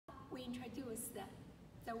we introduced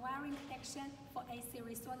the wiring connection for AC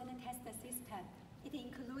resonant test system. It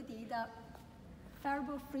included the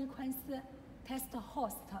variable frequency test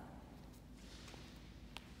host,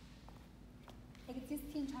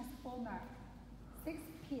 existing transformer,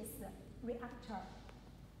 6-piece reactor,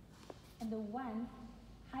 and one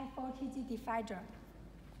high voltage divider.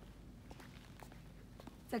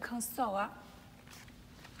 The console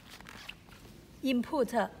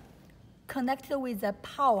input connected with the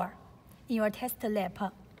power in your test lab.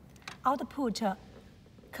 Output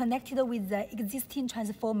connected with the existing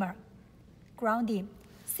transformer. Grounding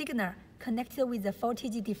signal connected with the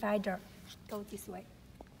voltage divider. Go this way.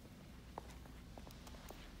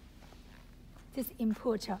 This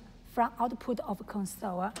input from output of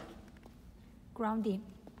console. Grounding.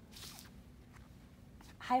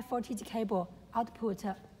 High voltage cable output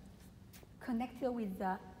connected with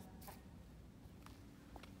the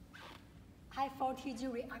high voltage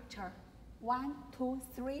reactor. 1, 2,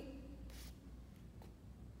 3.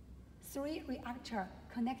 3 reactor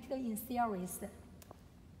connected in series.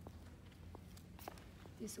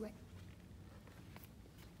 This way.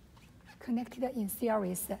 Connected in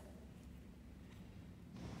series.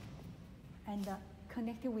 And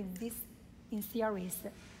connected with this in series.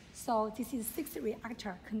 So this is 6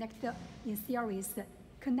 reactor connected in series.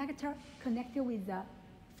 Connector connected with the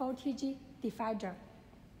voltage divider.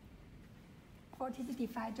 Voltage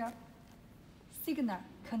divider. Signal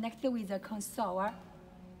connected with the console.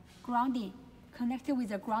 Grounding connected with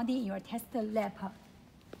the grounding in your test lab.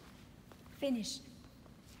 Finish.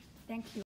 Thank you.